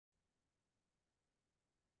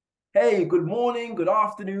Hey, good morning, good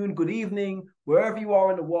afternoon, good evening, wherever you are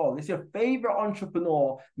in the world. It's your favorite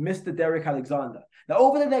entrepreneur, Mr. Derrick Alexander. Now,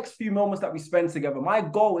 over the next few moments that we spend together, my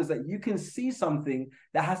goal is that you can see something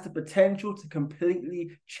that has the potential to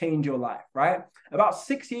completely change your life, right? About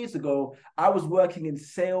 6 years ago, I was working in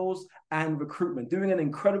sales and recruitment, doing an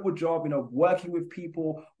incredible job, working with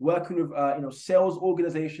people, working with, sales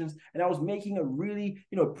organizations, and I was making a really,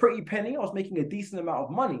 pretty penny. I was making a decent amount of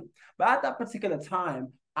money. But at that particular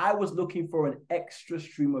time, I was looking for an extra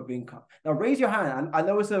stream of income. Now, raise your hand. I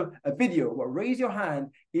know it's a video, but raise your hand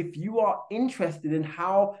if you are interested in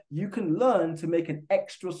how you can learn to make an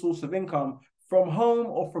extra source of income from home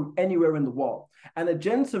or from anywhere in the world. And a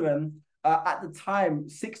gentleman at the time,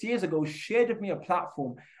 6 years ago, shared with me a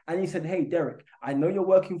platform. And he said, hey, Derrick, I know you're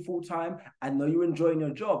working full time. I know you're enjoying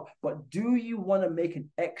your job, but do you want to make an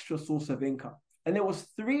extra source of income? And there was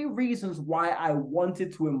three reasons why I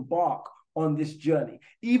wanted to embark on this journey.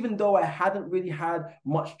 Even though I hadn't really had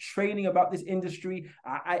much training about this industry,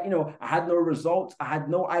 I had no results. I had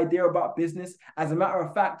no idea about business. As a matter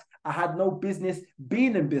of fact, I had no business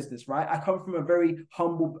being in business, right? I come from a very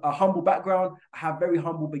humble background. I have very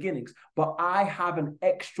humble beginnings, but I have an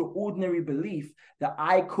extraordinary belief that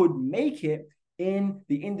I could make it in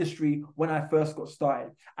the industry when I first got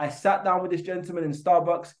started. I sat down with this gentleman in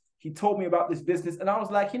Starbucks. He told me about this business and I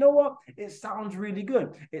was like, you know what? It sounds really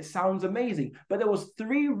good. It sounds amazing. But there was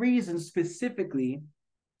three reasons specifically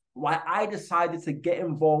why I decided to get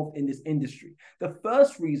involved in this industry. The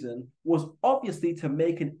first reason was obviously to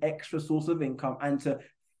make an extra source of income and to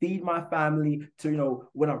feed my family, to,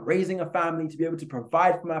 when I'm raising a family, to be able to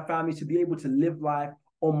provide for my family, to be able to live life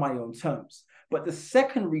on my own terms. But the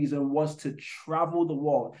second reason was to travel the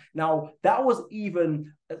world. Now, that was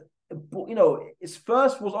even its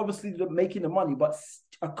first was obviously making the money, but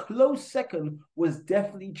a close second was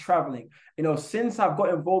definitely traveling. Since I've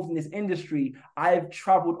got involved in this industry, I've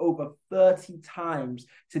traveled over 30 times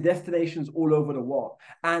to destinations all over the world.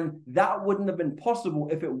 And that wouldn't have been possible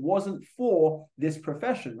if it wasn't for this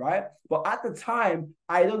profession, right? But at the time,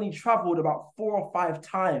 I had only traveled about 4 or 5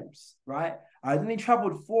 times, right? I only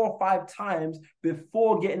traveled 4 or 5 times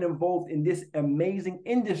before getting involved in this amazing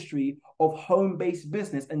industry of home-based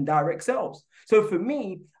business and direct sales. So for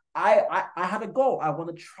me, I had a goal. I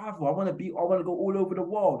want to travel. I want to go all over the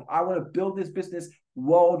world. I want to build this business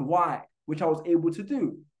worldwide, which I was able to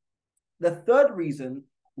do. The third reason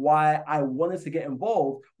why I wanted to get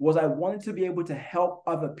involved was I wanted to be able to help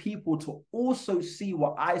other people to also see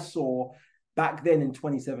what I saw back then in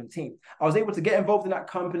 2017. I was able to get involved in that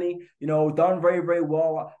company, done very, very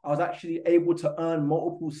well. I was actually able to earn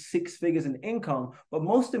multiple six figures in income, but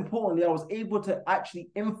most importantly, I was able to actually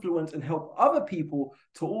influence and help other people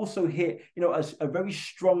to also hit, a very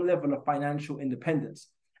strong level of financial independence.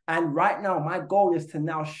 And right now, my goal is to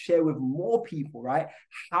now share with more people, right,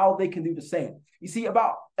 how they can do the same. You see,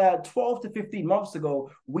 about 12 to 15 months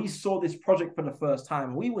ago, we saw this project for the first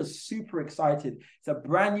time. We were super excited. It's a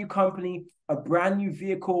brand new company, a brand new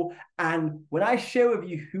vehicle. And when I share with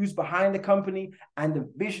you who's behind the company and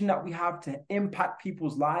the vision that we have to impact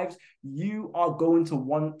people's lives, you are going to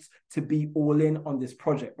want to be all in on this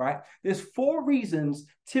project, right? There's four reasons,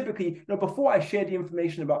 typically, before I share the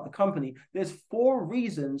information about the company, there's four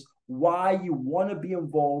reasons why you want to be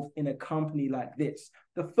involved in a company like this.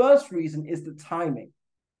 The first reason is the timing.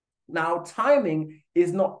 Now, timing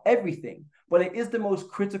is not everything, but it is the most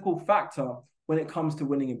critical factor when it comes to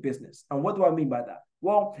winning in business. And what do I mean by that?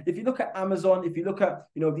 Well, if you look at Amazon, if you look at,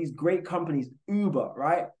 these great companies, Uber,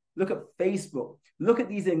 right? Look at Facebook, look at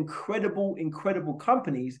these incredible, incredible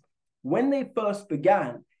companies. When they first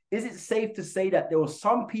began, is it safe to say that there were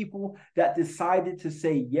some people that decided to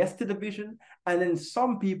say yes to the vision, and then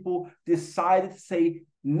some people decided to say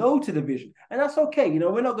no to the vision? And that's okay.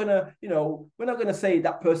 We're not gonna say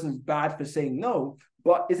that person's bad for saying no,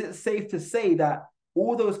 but is it safe to say that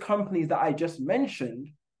all those companies that I just mentioned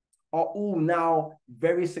are all now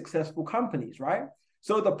very successful companies, right?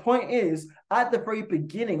 So the point is, at the very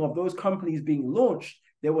beginning of those companies being launched,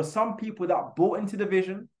 there were some people that bought into the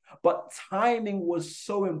vision, but timing was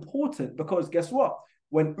so important because guess what?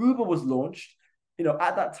 When Uber was launched,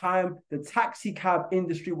 at that time, the taxi cab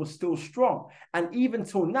industry was still strong. And even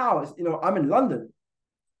till now, I'm in London.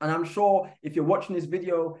 And I'm sure if you're watching this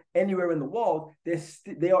video anywhere in the world,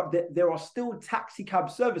 there are still taxi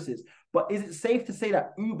cab services. But is it safe to say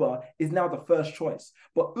that Uber is now the first choice?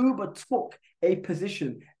 But Uber took a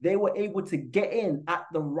position. They were able to get in at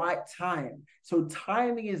the right time. So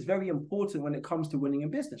timing is very important when it comes to winning in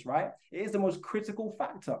business, right? It is the most critical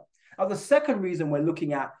factor. Now, the second reason we're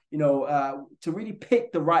looking at, to really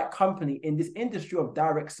pick the right company in this industry of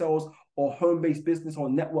direct sales or home-based business or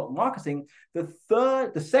network marketing,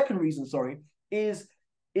 the second reason, is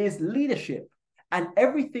leadership. And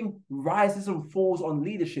everything rises and falls on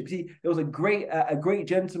leadership. See, there was a great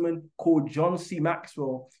gentleman called John C.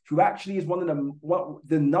 Maxwell, who actually is one of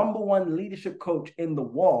the number one leadership coach in the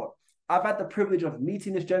world. I've had the privilege of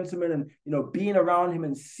meeting this gentleman and being around him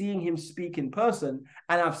and seeing him speak in person.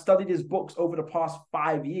 And I've studied his books over the past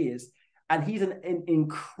 5 years. And he's an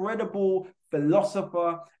incredible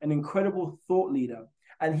philosopher, an incredible thought leader.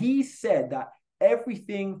 And he said that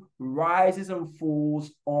everything rises and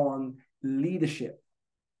falls on leadership.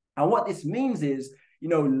 And what this means is,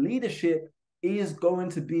 leadership is going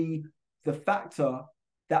to be the factor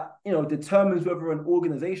that, determines whether an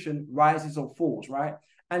organization rises or falls, right?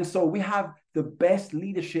 And so we have the best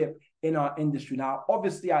leadership in our industry. Now,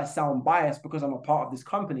 obviously I sound biased because I'm a part of this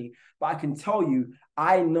company, but I can tell you,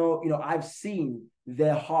 I know, I've seen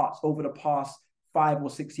their hearts over the past 5 or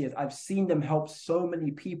 6 years. I've seen them help so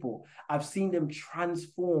many people. I've seen them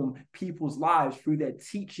transform people's lives through their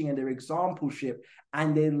teaching and their exampleship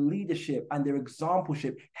and their leadership and their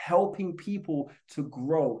exampleship, helping people to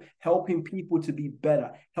grow, helping people to be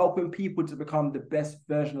better, helping people to become the best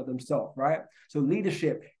version of themselves, right? So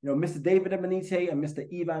leadership, Mr. David Emanite and Mr.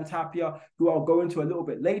 Ivan Tapia, who I'll go into a little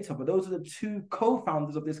bit later, but those are the two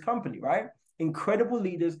co-founders of this company, right? Incredible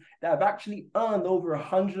leaders that have actually earned over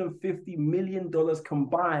 $150 million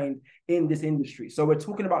combined in this industry. So we're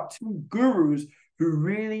talking about two gurus who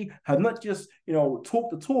really have not just,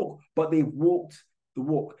 talked the talk, but they've walked the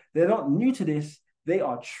walk. They're not new to this. They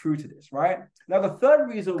are true to this, right? Now, the third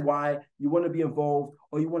reason why you want to be involved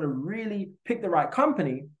or you want to really pick the right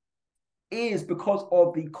company is because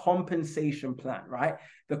of the compensation plan, right?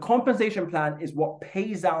 The compensation plan is what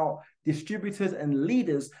pays out distributors and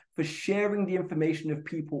leaders for sharing the information of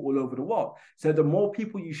people all over the world. So the more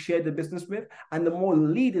people you share the business with and the more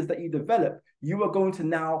leaders that you develop, you are going to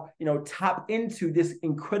now, tap into this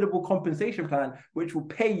incredible compensation plan, which will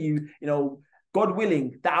pay you, God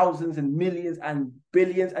willing, thousands and millions and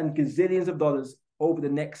billions and gazillions of dollars over the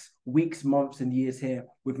next weeks, months, and years here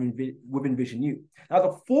with NVISIONU. Now,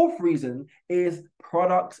 the fourth reason is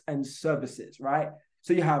products and services, right?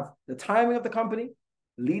 So you have the timing of the company,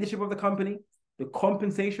 leadership of the company, the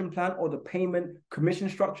compensation plan or the payment commission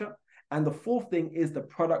structure, and the fourth thing is the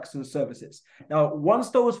products and services. Now,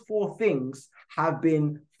 once those four things have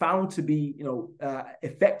been found to be,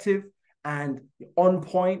 effective and on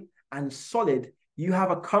point and solid, you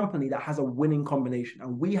have a company that has a winning combination.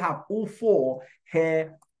 And we have all four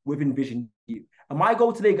here with NVISIONU. And my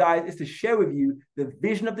goal today, guys, is to share with you the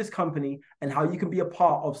vision of this company and how you can be a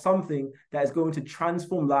part of something that is going to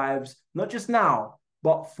transform lives, not just now,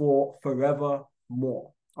 but for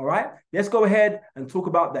forevermore. All right, let's go ahead and talk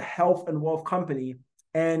about the health and wealth company,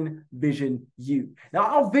 NVISIONU. Now,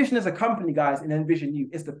 our vision as a company, guys, in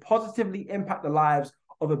NVISIONU is to positively impact the lives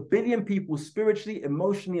of 1 billion people spiritually,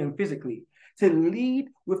 emotionally, and physically, to lead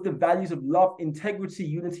with the values of love, integrity,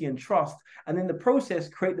 unity, and trust, and in the process,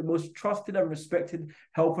 create the most trusted and respected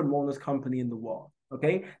health and wellness company in the world,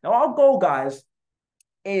 okay? Now, our goal, guys,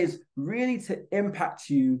 is really to impact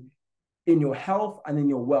you in your health and in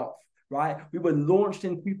your wealth, right? We were launched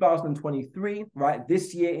in 2023, right?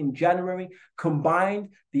 This year in January. Combined,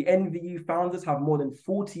 the NVU founders have more than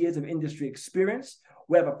 40 years of industry experience.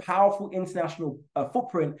 We have a powerful international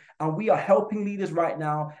footprint, and we are helping leaders right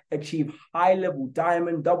now achieve high-level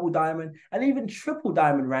diamond, double diamond, and even triple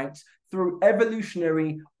diamond ranks through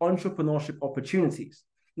evolutionary entrepreneurship opportunities.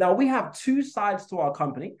 Now, we have two sides to our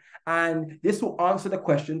company, and this will answer the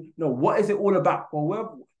question, what is it all about?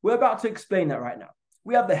 Well, we're about to explain that right now.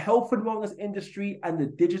 We have the health and wellness industry and the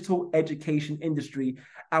digital education industry,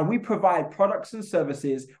 and we provide products and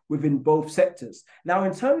services within both sectors. Now,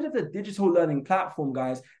 in terms of the digital learning platform,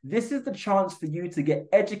 guys, this is the chance for you to get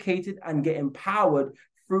educated and get empowered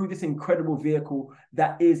through this incredible vehicle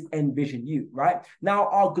that is NVISIONU, right? Now,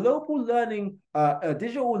 our global learning,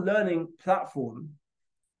 digital learning platform,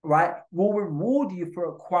 right, will reward you for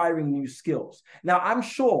acquiring new skills. Now, I'm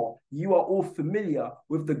sure you are all familiar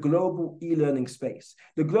with the global e-learning space.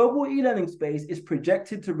 The global e-learning space is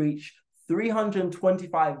projected to reach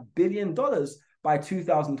 $325 billion by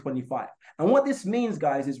 2025. And what this means,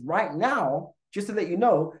 guys, is right now, just to let you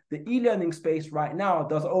know, the e-learning space right now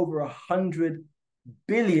does over $100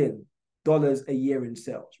 billion a year in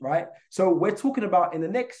sales, right? So we're talking about in the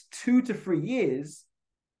next 2 to 3 years,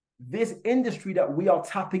 this industry that we are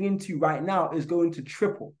tapping into right now is going to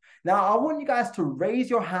triple. Now, I want you guys to raise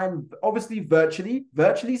your hand, obviously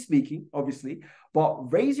virtually speaking, obviously,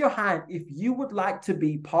 but raise your hand if you would like to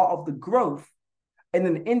be part of the growth in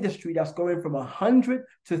an industry that's going from 100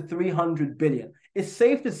 to 300 billion. It's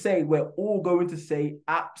safe to say we're all going to say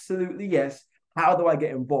absolutely yes. How do I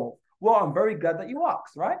get involved? Well, I'm very glad that you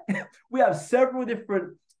asked, right? We have several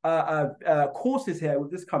different courses here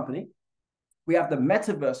with this company. We have the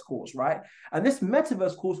metaverse course, right? And this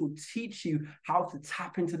metaverse course will teach you how to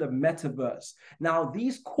tap into the metaverse. Now,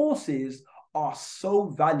 these courses are so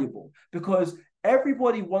valuable because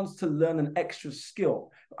everybody wants to learn an extra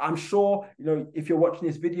skill. I'm sure, if you're watching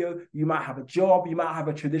this video, you might have a job, you might have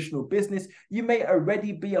a traditional business, you may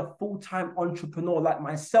already be a full-time entrepreneur like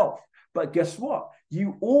myself. But guess what?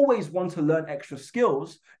 You always want to learn extra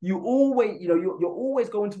skills. You always, you're always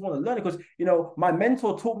going to want to learn it because, my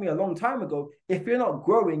mentor taught me a long time ago, if you're not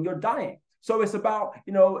growing, you're dying. So it's about,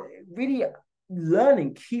 really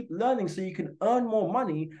learning, keep learning so you can earn more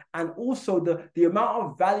money. And also the amount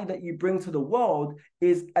of value that you bring to the world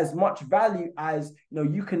is as much value as,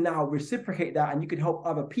 you can now reciprocate that and you can help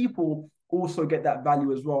other people also get that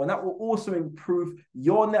value as well. And that will also improve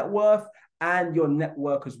your net worth and your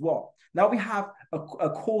network as well. Now we have a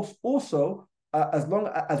course also, as well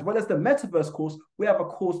as the metaverse course, we have a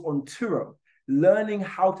course on Turo, learning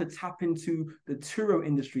how to tap into the Turo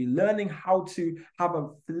industry, learning how to have a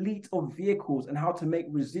fleet of vehicles and how to make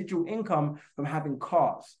residual income from having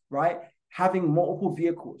cars, right? Having multiple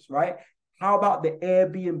vehicles, right? How about the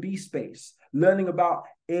Airbnb space? Learning about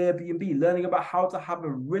Airbnb, learning about how to have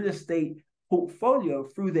a real estate portfolio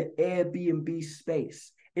through the Airbnb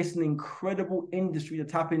space. It's an incredible industry to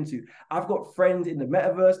tap into. I've got friends in the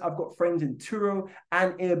metaverse. I've got friends in Turo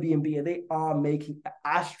and Airbnb, and they are making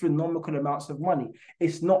astronomical amounts of money.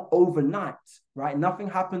 It's not overnight, right? Nothing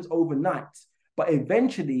happens overnight. But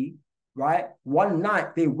eventually, right, one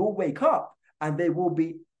night they will wake up and they will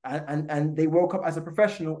be, and they woke up as a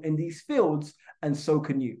professional in these fields, and so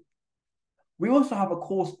can you. We also have a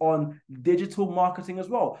course on digital marketing as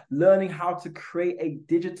well, learning how to create a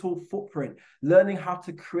digital footprint, learning how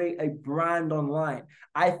to create a brand online.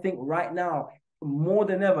 I think right now, more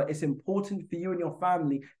than ever, it's important for you and your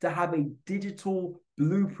family to have a digital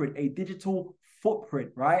blueprint, a digital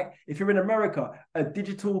footprint, right? If you're in America, a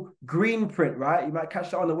digital green print, right? You might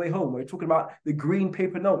catch that on the way home. We're talking about the green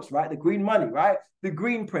paper notes, right? The green money, right? The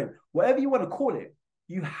green print, whatever you want to call it.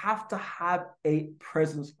 You have to have a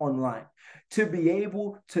presence online to be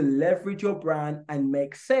able to leverage your brand and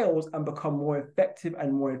make sales and become more effective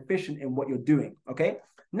and more efficient in what you're doing, okay?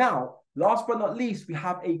 Now, last but not least, we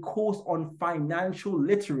have a course on financial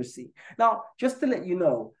literacy. Now, just to let you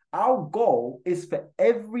know, our goal is for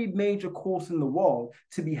every major course in the world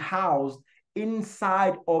to be housed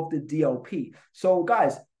inside of the DLP. So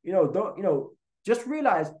guys, just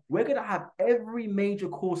realize we're going to have every major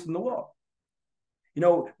course in the world.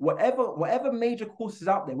 Whatever major courses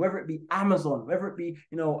out there, whether it be Amazon, whether it be,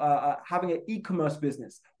 having an e-commerce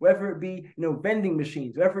business, whether it be, vending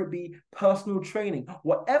machines, whether it be personal training,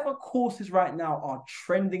 whatever courses right now are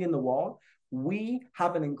trending in the world, we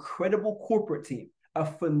have an incredible corporate team, a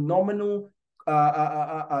phenomenal,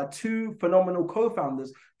 two phenomenal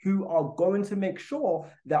co-founders who are going to make sure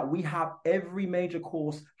that we have every major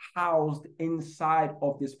course housed inside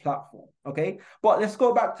of this platform, okay? But let's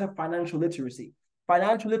go back to financial literacy.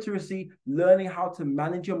 Financial literacy, learning how to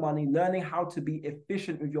manage your money, learning how to be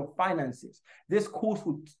efficient with your finances. This course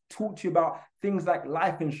will talk to you about things like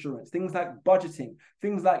life insurance, things like budgeting,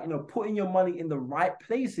 things like, putting your money in the right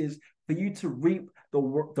places for you to reap the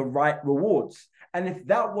right rewards. And if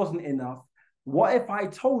that wasn't enough, what if I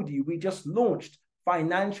told you we just launched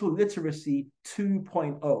Financial Literacy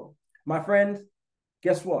 2.0? My friend,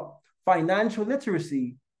 guess what? Financial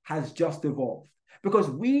literacy has just evolved.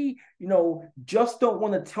 Because we, just don't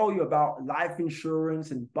want to tell you about life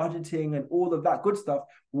insurance and budgeting and all of that good stuff.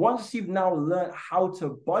 Once you've now learned how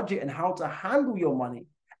to budget and how to handle your money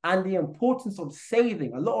and the importance of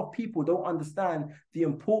saving, a lot of people don't understand the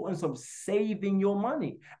importance of saving your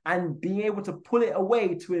money and being able to pull it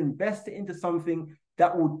away to invest it into something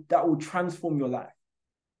that will transform your life.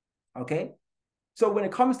 Okay? So when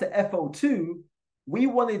it comes to FO2, we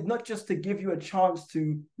wanted not just to give you a chance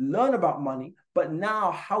to learn about money, but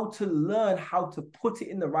now how to learn how to put it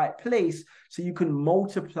in the right place so you can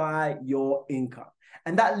multiply your income.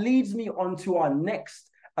 And that leads me on to our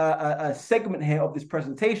next segment here of this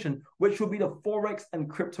presentation, which will be the Forex and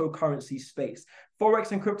cryptocurrency space.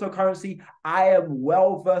 Forex and cryptocurrency, I am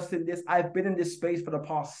well versed in this. I've been in this space for the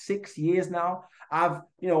past 6 years now. I've,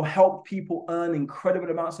 helped people earn incredible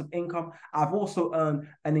amounts of income. I've also earned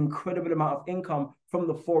an incredible amount of income from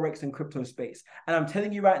the Forex and crypto space. And I'm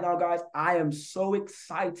telling you right now, guys, I am so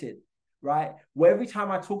excited, right? Where every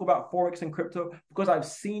time I talk about Forex and crypto, because I've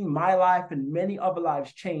seen my life and many other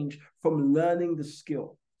lives change from learning the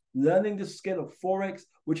skill. Learning the skill of Forex,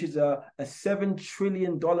 which is a $7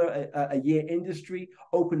 trillion a year industry,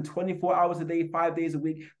 open 24 hours a day, 5 days a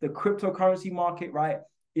week. The cryptocurrency market, right?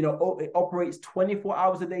 It operates 24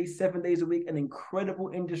 hours a day, 7 days a week, an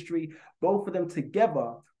incredible industry. Both of them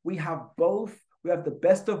together, we have the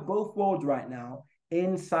best of both worlds right now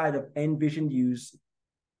inside of NVISIONU's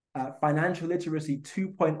Financial Literacy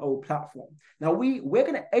 2.0 platform. Now, we're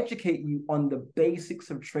going to educate you on the basics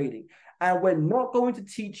of trading, and we're not going to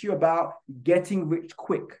teach you about getting rich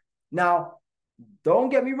quick. Now, don't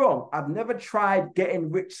get me wrong. I've never tried getting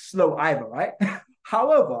rich slow either, right?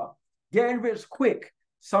 However, getting rich quick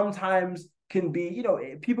sometimes can be,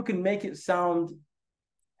 people can make it sound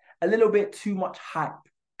a little bit too much hype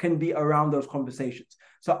can be around those conversations.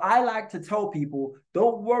 So I like to tell people,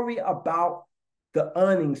 don't worry about the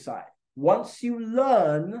earning side. Once you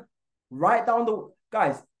learn, write down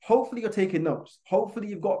guys, hopefully you're taking notes. Hopefully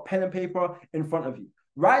you've got pen and paper in front of you.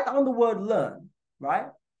 Write down the word learn, right?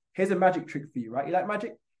 Here's a magic trick for you, right? You like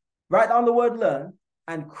magic? Write down the word learn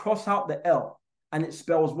and cross out the L, and it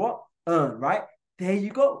spells what? Earn, right? There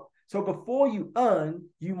you go. So before you earn,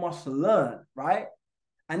 you must learn, right?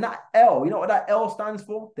 And that L, you know what that L stands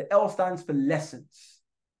for? The L stands for lessons.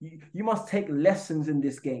 You must take lessons in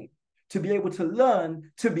this game to be able to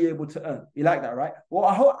learn, to be able to earn. You like that, right? Well,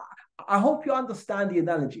 I hope you understand the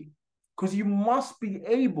analogy, because you must be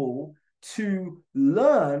able to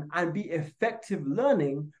learn and be effective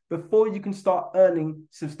learning before you can start earning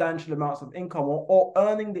substantial amounts of income, or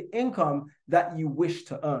earning the income that you wish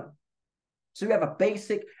to earn. So we have a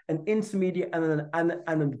basic, an intermediate, and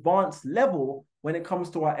an advanced level when it comes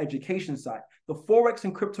to our education side. The Forex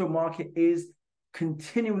and crypto market is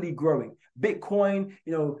continually growing. Bitcoin,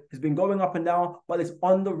 has been going up and down, but it's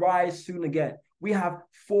on the rise soon again. We have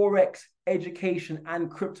Forex education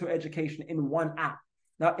and crypto education in one app.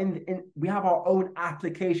 Now, we have our own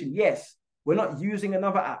application. Yes, we're not using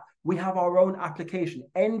another app. We have our own application,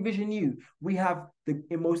 NVISIONU. We have the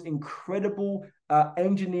most incredible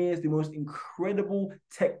engineers, the most incredible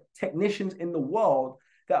technicians in the world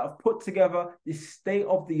that have put together this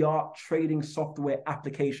state-of-the-art trading software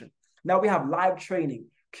application. Now we have live training,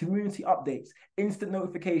 community updates, instant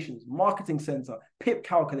notifications, marketing center, PIP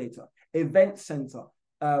calculator, event center,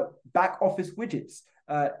 back office widgets,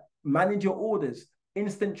 manage your orders,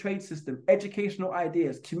 instant trade system, educational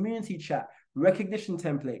ideas, community chat, recognition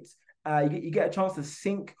templates. You get a chance to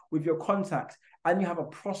sync with your contacts, and you have a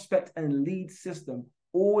prospect and lead system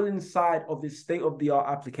all inside of this state-of-the-art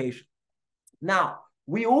application. Now,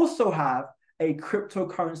 we also have a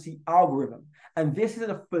cryptocurrency algorithm, and this is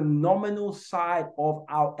a phenomenal side of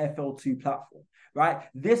our FL2 platform, right?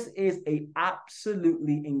 This is an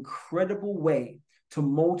absolutely incredible way to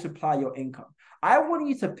multiply your income. I want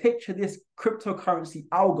you to picture this cryptocurrency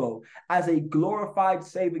algo as a glorified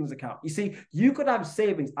savings account. You see, you could have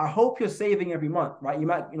savings. I hope you're saving every month, right? You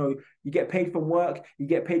might, you get paid from work, you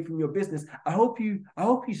get paid from your business. I hope you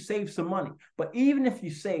save some money. But even if you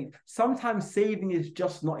save, sometimes saving is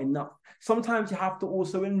just not enough. Sometimes you have to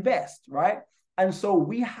also invest, right? And so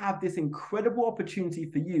we have this incredible opportunity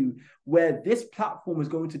for you where this platform is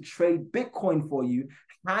going to trade Bitcoin for you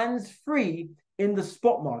hands-free in the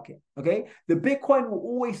spot market. Okay, the Bitcoin will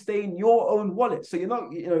always stay in your own wallet, so you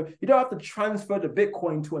don't have to transfer the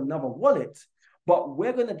Bitcoin to another wallet. But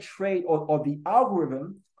we're going to trade, or the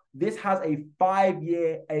algorithm, this has a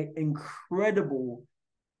 5-year, incredible,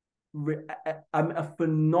 a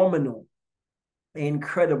phenomenal,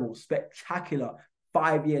 incredible, spectacular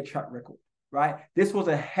 5-year track record, right? This was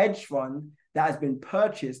a hedge fund that has been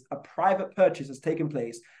purchased, a private purchase has taken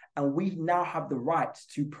place, and we now have the right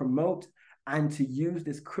to promote and to use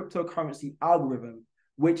this cryptocurrency algorithm,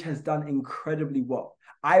 which has done incredibly well.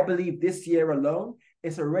 I believe this year alone,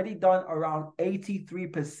 it's already done around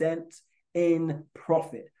 83% in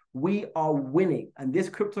profit. We are winning. And this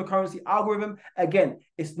cryptocurrency algorithm, again,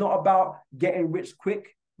 it's not about getting rich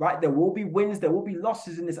quick, right? There will be wins, there will be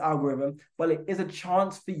losses in this algorithm, but it is a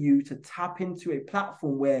chance for you to tap into a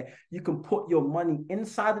platform where you can put your money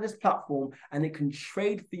inside of this platform and it can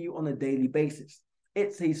trade for you on a daily basis.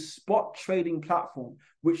 It's a spot trading platform,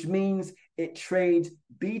 which means it trades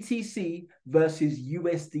BTC versus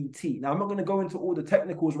USDT. Now, I'm not going to go into all the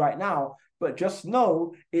technicals right now, but just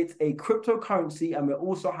know it's a cryptocurrency, and we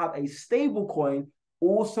also have a stable coin,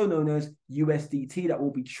 also known as USDT, that will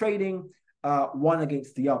be trading one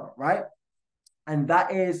against the other, right? And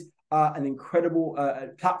that is an incredible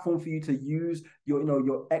platform for you to use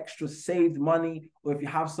your extra saved money, or if you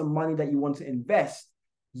have some money that you want to invest.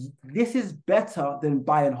 This is better than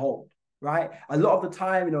buy and hold, right? A lot of the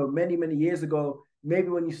time, many years ago, maybe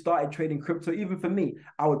when you started trading crypto, even for me,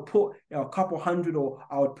 I would put a couple hundred, or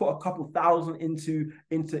I would put a couple thousand into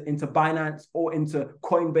Binance or into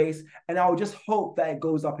Coinbase, and I would just hope that it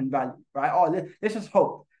goes up in value, right? Oh, let's just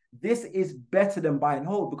hope. This is better than buy and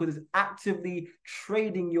hold because it's actively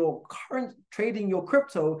trading your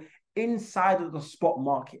crypto inside of the spot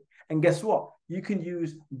market. And guess what? You can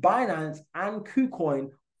use Binance and KuCoin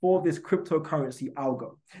for this cryptocurrency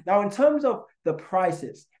algo. Now, in terms of the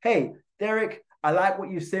prices, hey, Derrick, I like what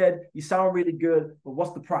you said. You sound really good, but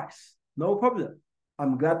what's the price? No problem.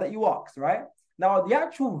 I'm glad that you asked, right? Now, the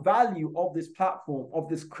actual value of this platform, of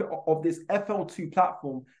this FL2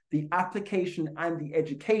 platform, the application and the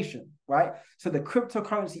education, right? So the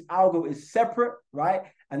cryptocurrency algo is separate, right?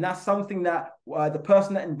 And that's something that the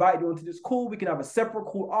person that invited you onto this call, we can have a separate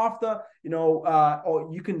call after, or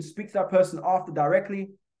you can speak to that person after directly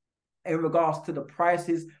in regards to the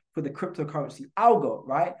prices for the cryptocurrency algo,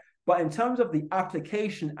 right? But in terms of the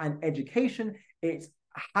application and education, it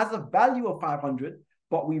has a value of 500,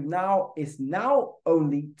 but it's now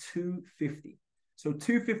only 250. So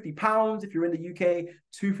 £250 if you're in the UK,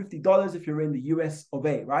 $250 if you're in the US of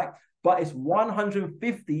A, right? But it's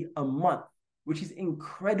 150 a month, which is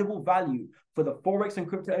incredible value for the Forex and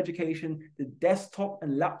crypto education, the desktop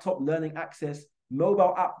and laptop learning access,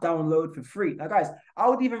 mobile app download for free. Now, guys, I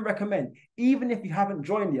would even recommend, even if you haven't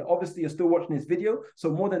joined yet, obviously you're still watching this video,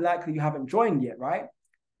 so more than likely you haven't joined yet, right?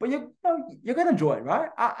 But you're going to join, right?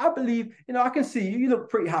 I believe, I can see you look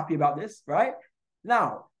pretty happy about this, right?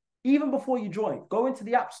 Now, even before you join, go into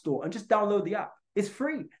the App Store and just download the app. It's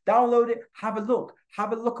free. Download it. Have a look.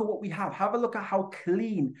 Have a look at what we have. Have a look at how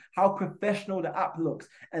clean, how professional the app looks.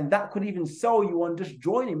 And that could even sell you on just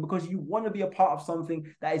joining because you want to be a part of something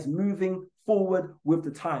that is moving forward with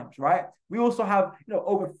the times, right? We also have,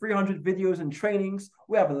 over 300 videos and trainings.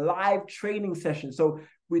 We have live training sessions. So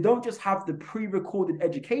we don't just have the pre-recorded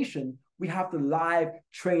education, we have the live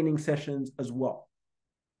training sessions as well.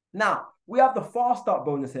 Now, we have the fast start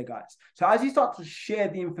bonus here, guys. So as you start to share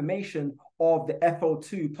the information of the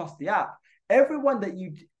FL2 plus the app, everyone that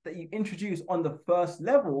you introduce on the first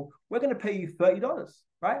level, we're going to pay you $30,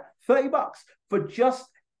 right? $30 for just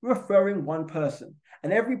referring one person.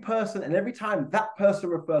 And every time that person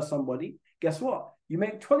refers somebody, guess what? You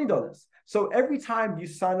make $20. So every time you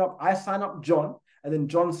sign up, I sign up John, and then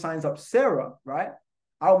John signs up Sarah, right?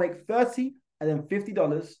 I'll make $30 and then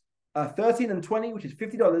 $50, 13 and 20, which is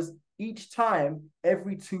 $50 each time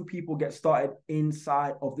every two people get started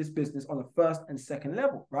inside of this business on the first and second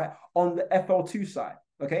level, right? On the FL2 side,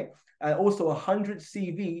 okay? And also 100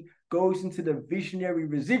 CV goes into the visionary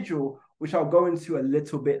residual, which I'll go into a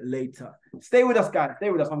little bit later. Stay with us, guys. Stay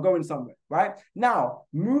with us. I'm going somewhere, right? Now,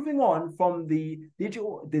 moving on from the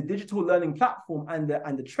digital learning platform and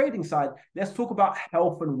the trading side, let's talk about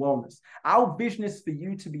health and wellness. Our vision is for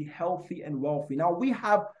you to be healthy and wealthy. Now, we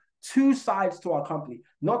have two sides to our company.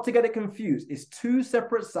 Not to get it confused, it's two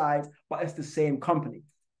separate sides, but it's the same company.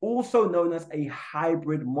 Also known as a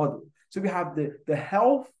hybrid model. So we have the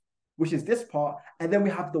health, which is this part, and then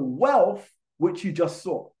we have the wealth, which you just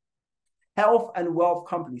saw. Health and wealth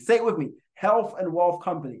company. Say it with me. Health and wealth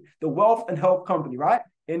company. The wealth and health company, right?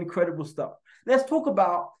 Incredible stuff. Let's talk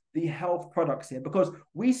about the health products here, because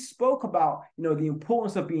we spoke about, the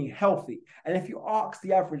importance of being healthy. And if you ask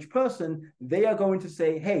the average person, they are going to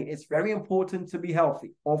say, hey, it's very important to be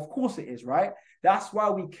healthy. Of course it is, right? That's why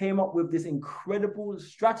we came up with this incredible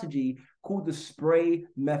strategy called the spray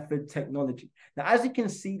method technology. Now, as you can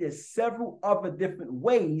see, there's several other different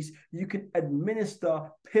ways you can administer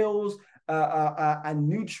pills and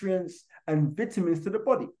nutrients and vitamins to the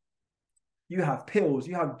body. You have pills,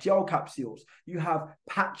 you have gel capsules, you have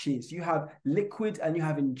patches, you have liquids, and you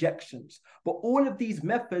have injections. But all of these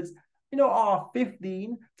methods, are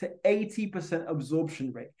 15 to 80%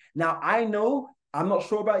 absorption rate. Now, I know, I'm not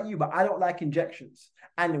sure about you, but I don't like injections.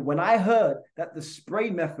 And when I heard that the spray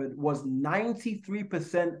method was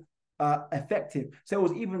 93% effective, so it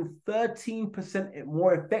was even 13%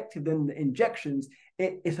 more effective than the injections,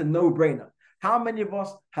 it's a no-brainer. How many of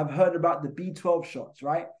us have heard about the B12 shots,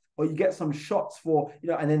 right? Or you get some shots for,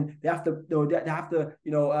 and then they have to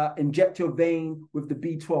inject your vein with the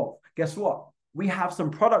B12. Guess what? We have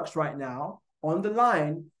some products right now on the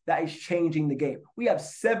line that is changing the game. We have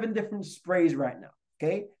 7 different sprays right now,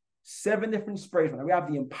 okay? 7 different sprays right now. We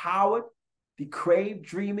have the Empowered, the Crave,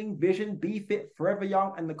 Dreaming, Vision, Be Fit, Forever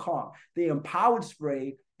Young, and the Calm. The Empowered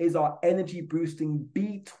spray is our energy boosting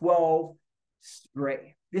B12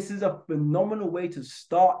 spray. This is a phenomenal way to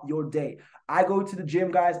start your day. I go to the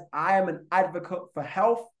gym, guys. I am an advocate for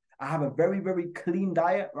health. I have a very, very clean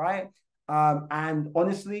diet, right? And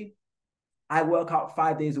honestly, I work out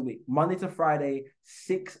 5 days a week, Monday to Friday,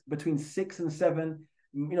 between 6 and 7,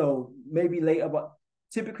 maybe later, but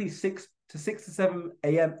typically 6 to 7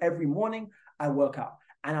 a.m. every morning, I work out.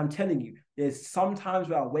 And I'm telling you, there's some times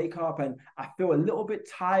where I wake up and I feel a little bit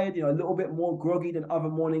tired, a little bit more groggy than other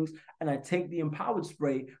mornings. And I take the Empowered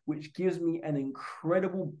Spray, which gives me an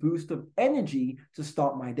incredible boost of energy to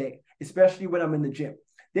start my day, especially when I'm in the gym.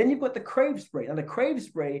 Then you've got the Crave Spray. And the Crave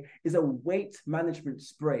Spray is a weight management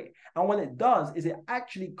spray. And what it does is it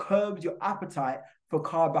actually curbs your appetite for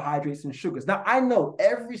carbohydrates and sugars. Now, I know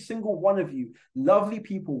every single one of you, lovely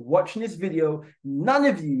people watching this video, none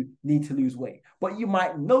of you need to lose weight, but you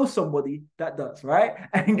might know somebody that does, right?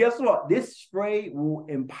 And guess what? This spray will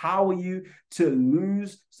empower you to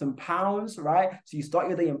lose some pounds, right? So you start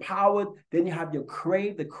your day empowered, then you have your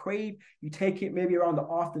Crave. The Crave, you take it maybe around the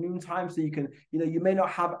afternoon time so you can, you may not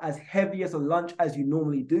have as heavy as a lunch as you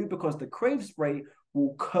normally do, because the Crave Spray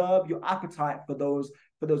will curb your appetite for those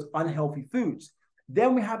unhealthy foods.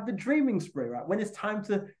 Then we have the Dreaming Spray, right? When it's time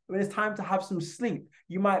to have some sleep,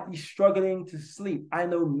 you might be struggling to sleep. I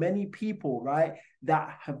know many people, right,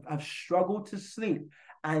 that have struggled to sleep.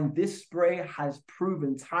 And this spray has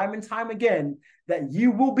proven time and time again that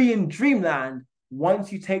you will be in dreamland once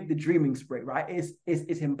you take the Dreaming Spray, right?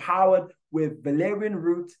 It's empowered with valerian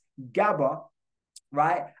root, GABA,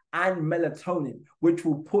 right, and melatonin, which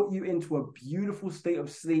will put you into a beautiful state of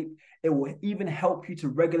sleep. It will even help you to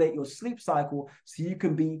regulate your sleep cycle so you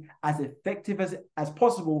can be as effective as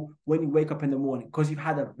possible when you wake up in the morning, because you've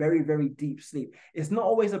had a very, very deep sleep. It's not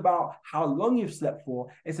always about how long you've slept for.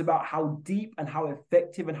 It's about how deep and how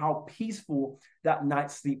effective and how peaceful that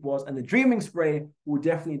night's sleep was. And the Dreaming Spray will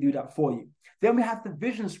definitely do that for you. Then we have the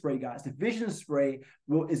Vision Spray, guys. The Vision Spray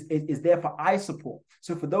is there for eye support.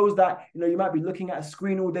 So for those that, you might be looking at a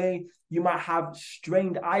screen all day, you might have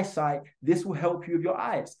strained eyesight. This will help you with your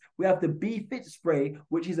eyes. We have the Be Fit Spray,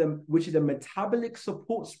 which is a metabolic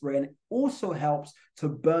support spray, and it also helps to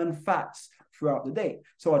burn fats throughout the day.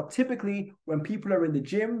 So typically when people are in the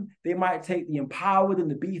gym, they might take the Empowered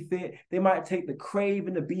and the Be Fit. They might take the Crave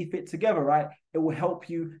and the Be Fit together, right? It will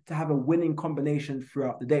help you to have a winning combination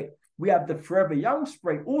throughout the day. We have the Forever Young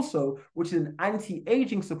Spray also, which is an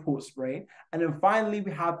anti-aging support spray. And then finally,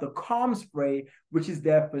 we have the Calm Spray, which is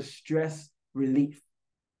there for stress relief.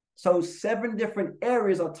 So 7 different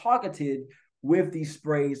areas are targeted with these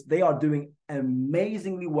sprays. They are doing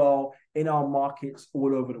amazingly well in our markets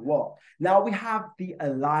all over the world. Now we have the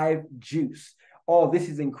Alive Juice. Oh, this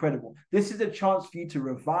is incredible. This is a chance for you to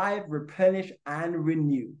revive, replenish, and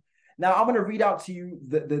renew. Now, I'm going to read out to you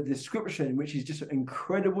the description, which is just an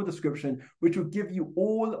incredible description, which will give you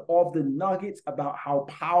all of the nuggets about how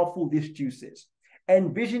powerful this juice is.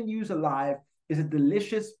 NVISIONU Alive is a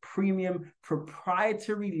delicious, premium,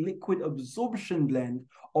 proprietary liquid absorption blend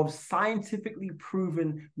of scientifically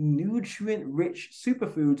proven, nutrient-rich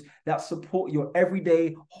superfoods that support your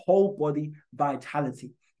everyday whole body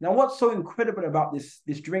vitality. Now, what's so incredible about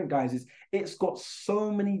this drink, guys, is it's got so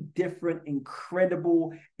many different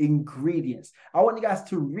incredible ingredients. I want you guys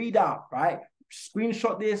to read out, right?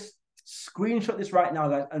 Screenshot this right now,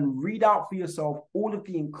 guys, and read out for yourself all of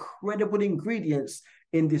the incredible ingredients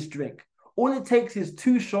in this drink. All it takes is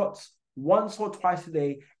 2 shots, once or twice a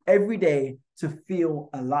day, every day, to feel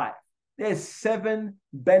alive. There's 7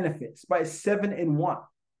 benefits, but it's 7 in 1,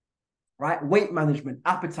 right? Weight management,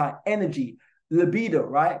 appetite, energy, libido,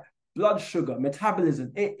 right? Blood sugar,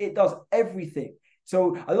 metabolism. It does everything.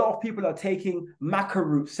 So a lot of people are taking maca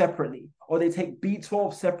root separately, or they take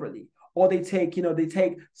B12 separately, or they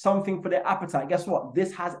take something for their appetite. Guess what?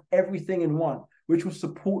 This has everything in one, which will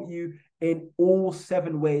support you in all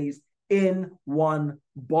 7 ways in one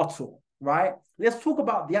bottle, right? Let's talk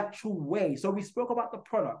about the actual way. So we spoke about the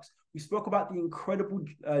products. We spoke about the incredible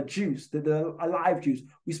juice, the Alive Juice.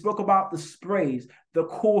 We spoke about the sprays, the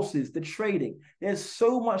courses, the trading. There's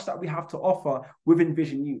so much that we have to offer with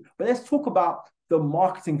NVISIONU. But let's talk about the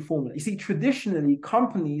marketing formula. You see, traditionally,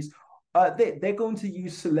 companies, they're going to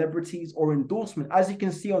use celebrities or endorsement. As you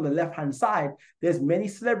can see on the left-hand side, there's many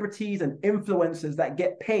celebrities and influencers that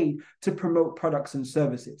get paid to promote products and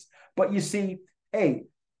services. But you see, hey,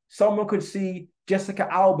 someone could see Jessica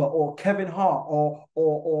Alba or Kevin Hart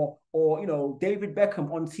or David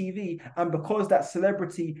Beckham on TV, and because that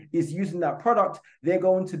celebrity is using that product, they're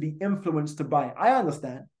going to be influenced to buy it. I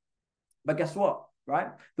understand, but guess what, right?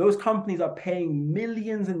 Those companies are paying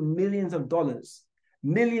millions and millions of dollars,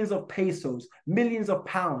 millions of pesos, millions of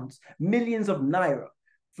pounds, millions of naira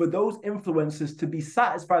for those influencers to be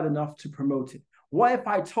satisfied enough to promote it? What if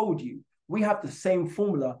I told you we have the same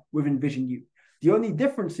formula with NVISIONU? The only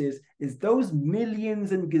difference is those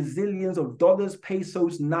millions and gazillions of dollars,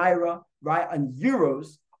 pesos, naira, right, and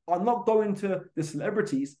euros are not going to the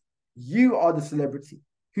celebrities. You are the celebrity.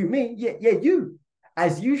 Who, me? Yeah, you.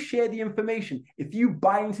 As you share the information, if you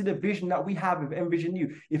buy into the vision that we have of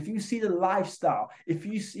NVISIONU, if you see the lifestyle, if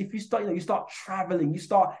you start, you start traveling, you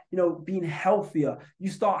start, being healthier, you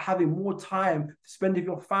start having more time to spend with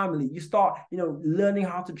your family, you start, learning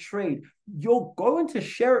how to trade, you're going to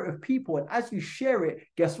share it with people. And as you share it,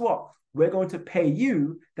 guess what? We're going to pay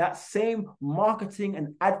you that same marketing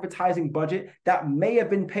and advertising budget that may have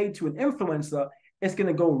been paid to an influencer. It's going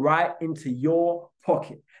to go right into your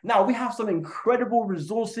pocket. Now, we have some incredible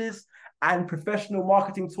resources and professional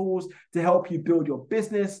marketing tools to help you build your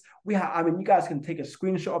business. You guys can take a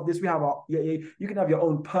screenshot of this. You can have your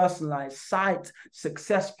own personalized site,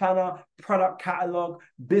 success planner, product catalog,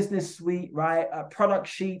 business suite, right? Product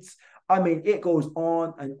sheets. It goes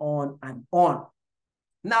on and on and on.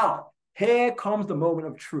 Now, here comes the moment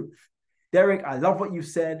of truth. Derrick, I love what you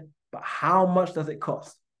said, but how much does it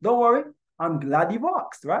cost? Don't worry. I'm glad you've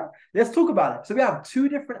asked, right? Let's talk about it. So we have two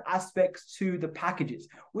different aspects to the packages.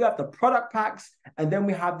 We have the product packs, and then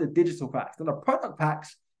we have the digital packs. And the product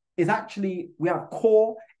packs is actually, we have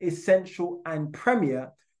core, essential, and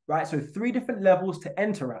premier, right? So 3 different levels to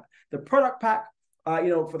enter at. The product pack,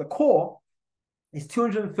 for the core is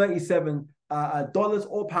 $237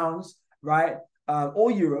 or pounds, right? Or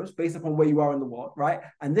euros, based upon where you are in the world, right?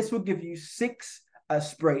 And this will give you 6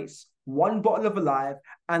 sprays, 1 bottle of Alive,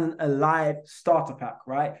 and an Alive starter pack,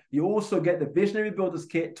 right? You also get the Visionary Builders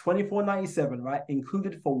Kit, $24.97, right?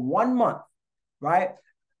 Included for 1 month, right?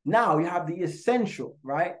 Now you have the Essential,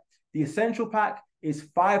 right? The Essential pack is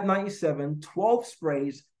 $5.97, 12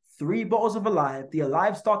 sprays, 3 bottles of Alive, the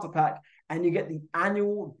Alive starter pack, and you get the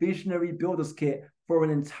annual Visionary Builders Kit for an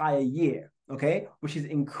entire year, okay? Which is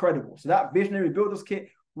incredible. So that Visionary Builders Kit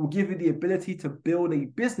will give you the ability to build a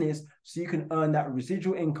business so you can earn that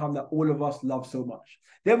residual income that all of us love so much.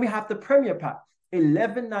 Then we have the Premier Pack,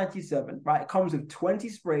 $11.97, right? It comes with 20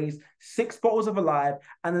 sprays, 6 bottles of Alive,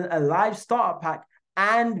 and an Alive starter pack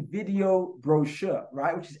and video brochure,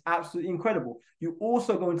 right? Which is absolutely incredible. You're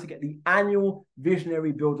also going to get the annual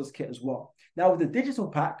Visionary Builders Kit as well. Now with the digital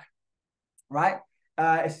pack, right?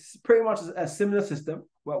 It's pretty much a similar system.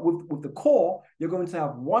 Well, with the core, you're going to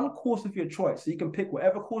have 1 course of your choice. So you can pick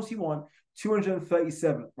whatever course you want,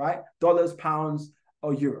 237, right? Dollars, pounds,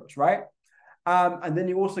 or euros, right? And then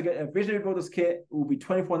you also get a Visionary Builders Kit. It will be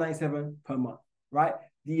 $24.97 per month, right?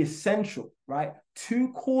 The Essential, right?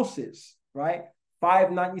 2 courses, right?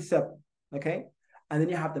 $5.97, okay? And then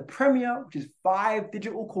you have the Premier, which is 5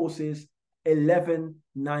 digital courses,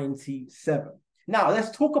 $11.97. Now,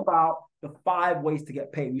 let's talk about the 5 ways to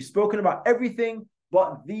get paid. We've spoken about everything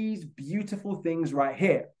but these beautiful things right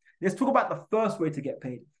here. Let's talk about the first way to get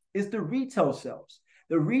paid. Is the retail sales.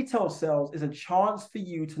 The retail sales is a chance for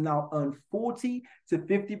you to now earn 40 to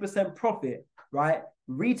 50% profit, right?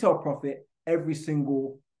 Retail profit every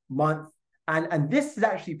single month. And this is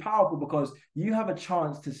actually powerful because you have a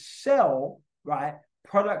chance to sell, right,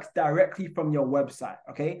 products directly from your website,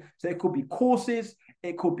 okay? So it could be courses,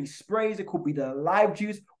 it could be sprays, it could be the live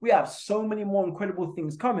juice. We have so many more incredible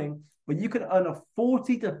things coming, but you can earn a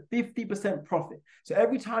 40 to 50% profit. So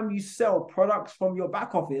every time you sell products from your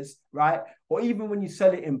back office, right? Or even when you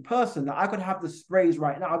sell it in person, now I could have the sprays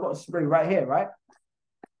right now. I've got a spray right here, right?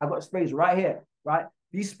 I've got sprays right here, right?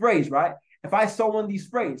 These sprays, right? If I sell one of these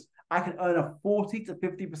sprays, I can earn a 40 to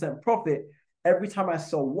 50% profit every time I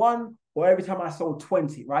sell one or every time I sell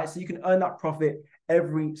 20, right? So you can earn that profit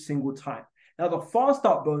every single time. Now, the fast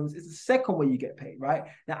start bonus is the second way you get paid, right?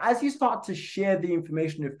 Now, as you start to share the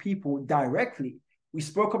information with people directly, we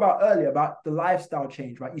spoke about earlier about the lifestyle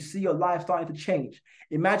change, right? You see your life starting to change.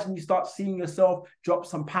 Imagine you start seeing yourself drop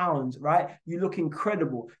some pounds, right? You look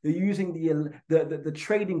incredible. You're using the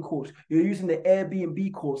trading course. You're using the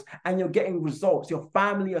Airbnb course, and you're getting results. Your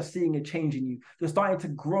family are seeing a change in you. You're starting to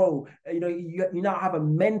grow. You now have a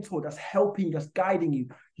mentor that's helping you, that's guiding you.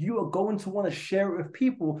 You are going to want to share it with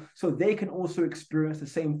people so they can also experience the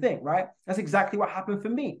same thing, right? That's exactly what happened for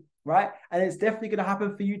me, right? And it's definitely going to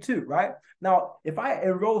happen for you too, right? Now, if I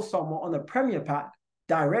enroll someone on the Premier Pack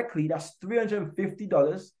directly, that's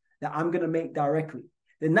 $350 that I'm going to make directly.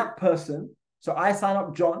 Then that person, so I sign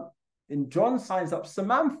up John, and John signs up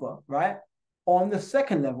Samantha, right? On the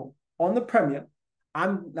second level, on the Premier,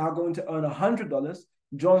 I'm now going to earn $100.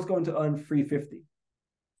 John's going to earn $350.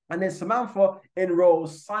 And then Samantha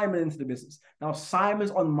enrolls Simon into the business. Now, Simon's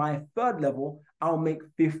on my third level. I'll make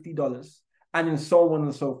 $50. and then so on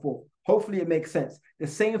and so forth. Hopefully it makes sense. The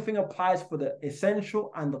same thing applies for the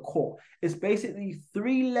essential and the core. It's basically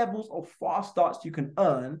 3 levels of fast starts you can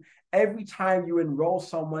earn every time you enroll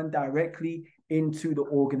someone directly into the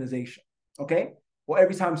organization, okay? Or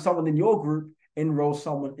every time someone in your group enrolls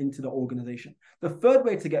someone into the organization. The third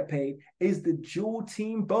way to get paid is the dual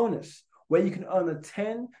team bonus, where you can earn a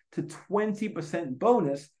 10 to 20%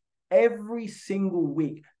 bonus every single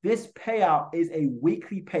week. This payout is a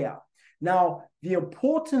weekly payout. Now, the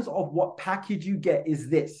importance of what package you get is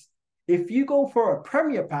this. If you go for a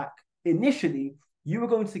Premier Pack, initially, you are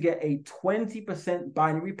going to get a 20%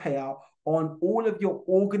 binary payout on all of your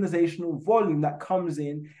organizational volume that comes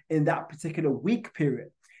in that particular week period.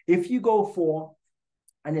 If you go for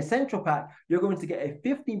an essential pack, you're going to get a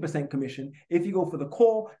 15% commission. If you go for the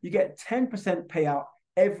core, you get 10% payout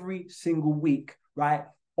every single week, right?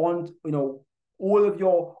 On, all of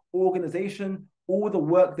your organization, all the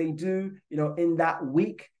work they do, in that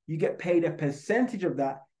week, you get paid a percentage of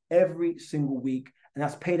that every single week. And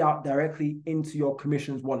that's paid out directly into your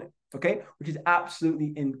commissions wallet, okay? Which is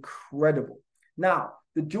absolutely incredible. Now,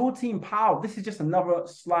 the dual team power, this is just another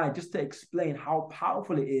slide just to explain how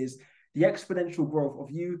powerful it is, the exponential growth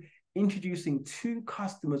of you introducing 2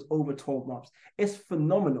 customers over 12 months. It's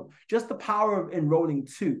phenomenal. Just the power of enrolling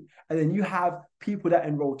 2, and then you have people that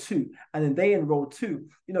enroll 2, and then they enroll 2.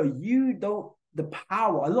 The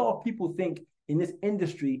power, a lot of people think in this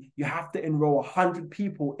industry, you have to enroll 100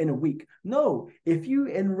 people in a week. No, if you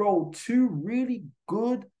enroll 2 really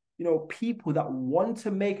good, people that want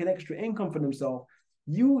to make an extra income for themselves,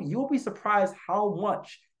 you'll be surprised how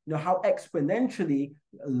much, how exponentially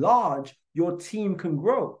large your team can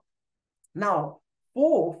grow. Now,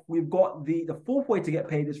 we've got the fourth way to get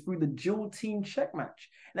paid is through the dual team check match.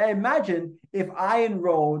 Now, imagine if I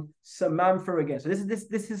enrolled Samantha again. So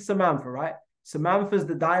this is Samantha, right? Samantha's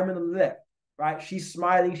the diamond on the left, right? She's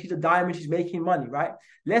smiling, she's a diamond, she's making money, right?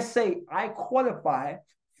 Let's say I qualify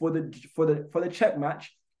for the check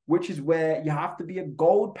match, which is where you have to be a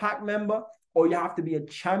gold pack member or you have to be a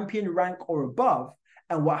champion rank or above.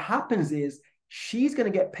 And what happens is she's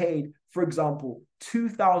going to get paid, for example,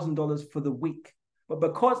 $2,000 for the week. But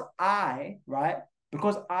because I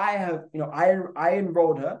have, I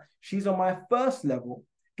enrolled her, she's on my first level.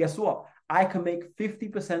 Guess what? I can make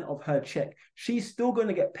 50% of her check. She's still going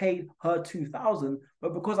to get paid her $2,000,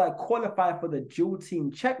 but because I qualify for the dual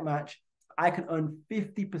team check match, I can earn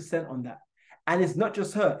 50% on that. And it's not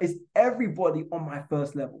just her, it's everybody on my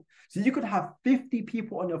first level. So you could have 50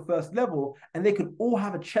 people on your first level and they could all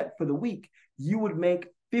have a check for the week. You would make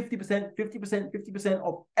 50%, 50%, 50%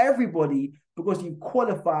 of everybody because you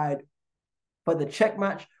qualified for the check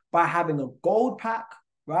match by having a gold pack,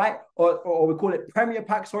 right? Or we call it Premier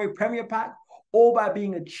Pack, or by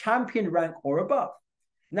being a champion rank or above.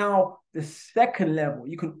 Now, the second level,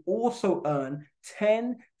 you can also earn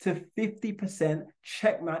 10 to 50%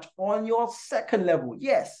 check match on your second level.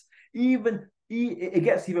 Yes, it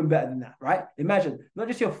gets even better than that, right? Imagine not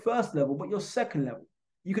just your first level, but your second level.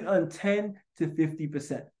 You can earn 10 to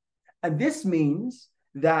 50%. And this means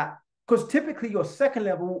that, because typically your second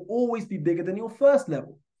level will always be bigger than your first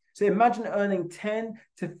level. So imagine earning 10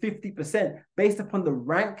 to 50% based upon the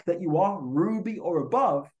rank that you are, Ruby or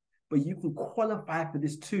above, but you can qualify for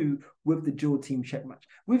this too with the dual team check match.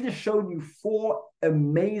 We've just shown you 4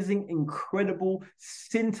 amazing, incredible,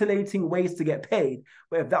 scintillating ways to get paid.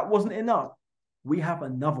 But if that wasn't enough, we have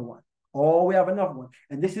another one. Oh, we have another one.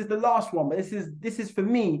 And this is the last one, but this is for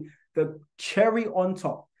me, the cherry on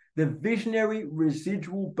top, the visionary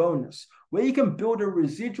residual bonus, where you can build a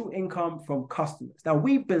residual income from customers. Now,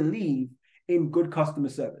 we believe in good customer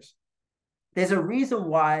service. There's a reason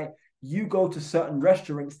why you go to certain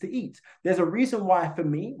restaurants to eat. There's a reason why, for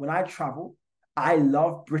me, when I travel, I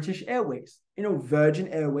love British Airways, Virgin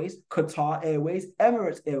Airways, Qatar Airways,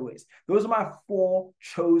 Emirates Airways. Those are my 4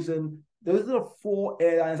 chosen. Those are the 4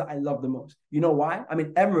 airlines that I love the most. You know why? I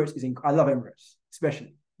mean, I love Emirates,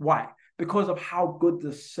 especially. Why? Because of how good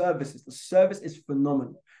the service is. The service is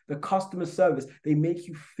phenomenal. The customer service, they make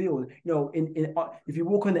you feel, if you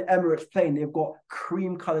walk on the Emirates plane, they've got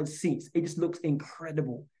cream-colored seats. It just looks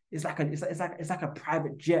incredible. It's like a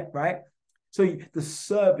private jet, right? So the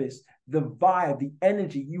service, the vibe, the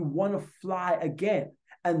energy, you want to fly again.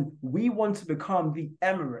 And we want to become the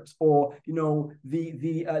Emirates or,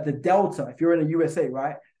 the Delta, if you're in the USA,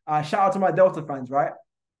 right? Shout out to my Delta fans, right?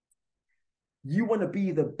 You want to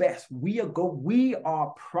be the best. We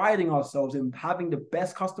are priding ourselves in having the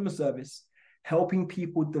best customer service, helping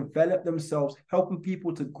people develop themselves, helping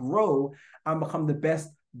people to grow and become the best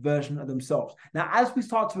version of themselves. Now, as we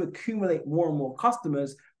start to accumulate more and more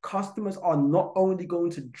customers, customers are not only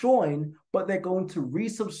going to join, but they're going to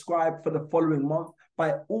resubscribe for the following month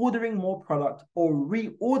by ordering more product or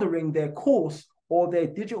reordering their course or their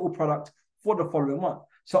digital product for the following month.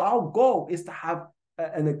 So our goal is to have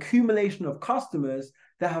an accumulation of customers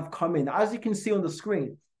that have come in. As you can see on the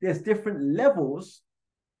screen, there's different levels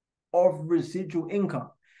of residual income.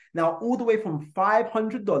 Now, all the way from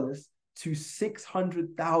 $500 to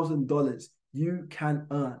 $600,000 you can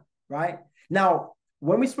earn, right? Now,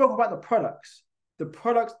 when we spoke about the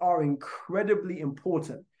products are incredibly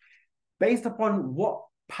important. Based upon what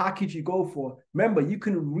package you go for, remember, you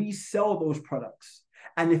can resell those products.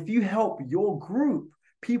 And if you help your group,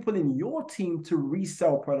 people in your team to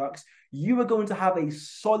resell products, you are going to have a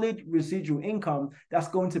solid residual income that's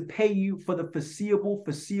going to pay you for the foreseeable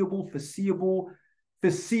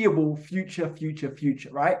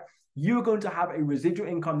future, right? You're going to have a residual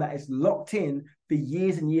income that is locked in for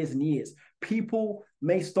years and years and years. People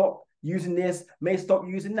may stop using this, may stop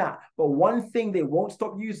using that, but one thing they won't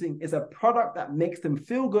stop using is a product that makes them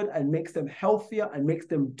feel good and makes them healthier and makes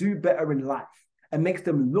them do better in life and makes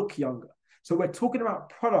them look younger. So we're talking about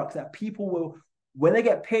products that people will, when they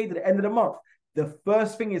get paid at the end of the month, the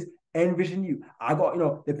first thing is NVISIONU. I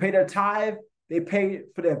got, they pay their tithe, they pay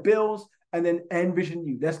for their bills, and then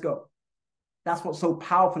NVISIONU. Let's go. That's what's so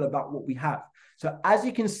powerful about what we have. So as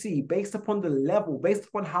you can see, based upon the level, based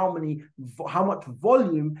upon how much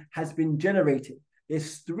volume has been generated,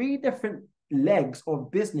 there's 3 different legs of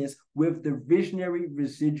business with the visionary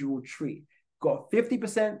residual tree. Got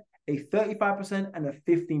 50%, a 35%, and a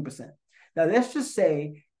 15%. Now, let's just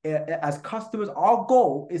say, as customers, our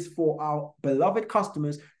goal is for our beloved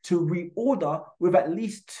customers to reorder with at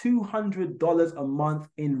least $200 a month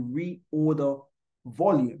in reorder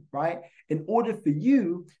volume, right? In order for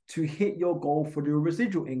you to hit your goal for the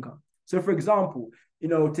residual income. So, for example, to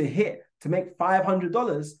make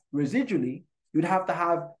 $500 residually, you'd have to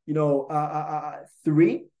have,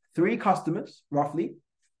 three customers, roughly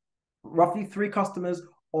 3 customers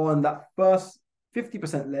on that first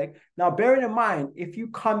 50% leg. Now, bearing in mind, if you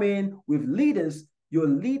come in with leaders, your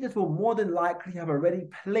leaders will more than likely have already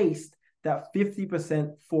placed that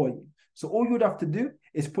 50% for you. So all you would have to do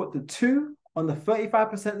is put the 2 on the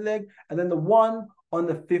 35% leg and then the 1 on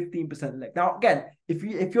the 15% leg. Now, again, if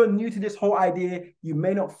you're new to this whole idea, you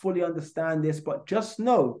may not fully understand this, but just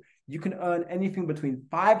know you can earn anything between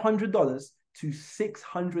 $500 to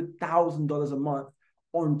 $600,000 a month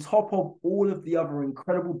on top of all of the other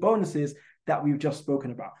incredible bonuses that we've just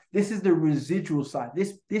spoken about. This is the residual side.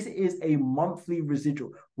 This is a monthly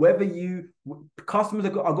residual. Whether customers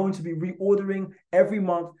are going to be reordering every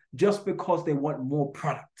month just because they want more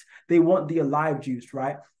product. They want the Alive juice,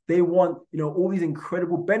 right? They want, all these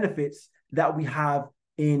incredible benefits that we have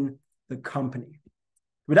in the company.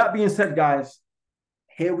 With that being said, guys,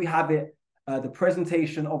 here we have it, the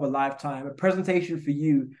presentation of a lifetime, a presentation for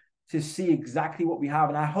you to see exactly what we have.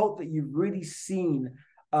 And I hope that you've really seen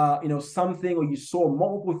something, or you saw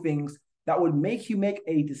multiple things that would make you make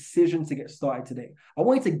a decision to get started today. I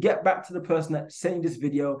want you to get back to the person that sent you this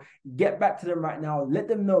video, get back to them right now, let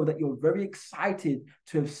them know that you're very excited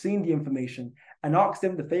to have seen the information, and ask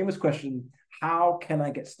them the famous question, how can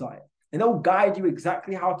I get started? And they'll guide you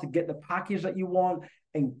exactly how to get the package that you want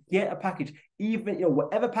and get a package, even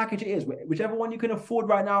whatever package it is, whichever one you can afford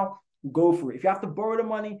right now. Go for it. If you have to borrow the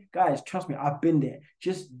money, guys, trust me, I've been there.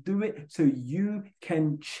 Just do it so you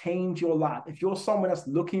can change your life. If you're someone that's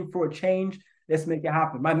looking for a change, let's make it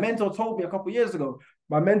happen. My mentor told me a couple of years ago,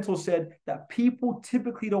 my mentor said that people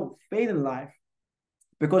typically don't fail in life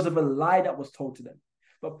because of a lie that was told to them.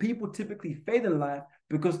 But people typically fail in life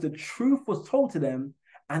because the truth was told to them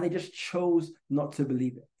and they just chose not to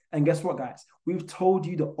believe it. And guess what, guys? We've told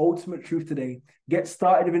you the ultimate truth today. Get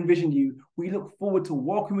started with NVISIONU. We look forward to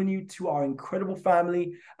welcoming you to our incredible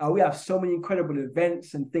family. We have so many incredible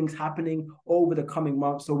events and things happening over the coming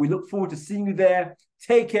months. So we look forward to seeing you there.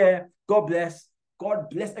 Take care. God bless. God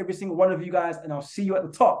bless every single one of you guys. And I'll see you at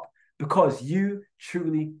the top because you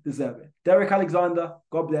truly deserve it. Derrick Alexander,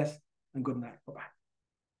 God bless and good night. Bye-bye.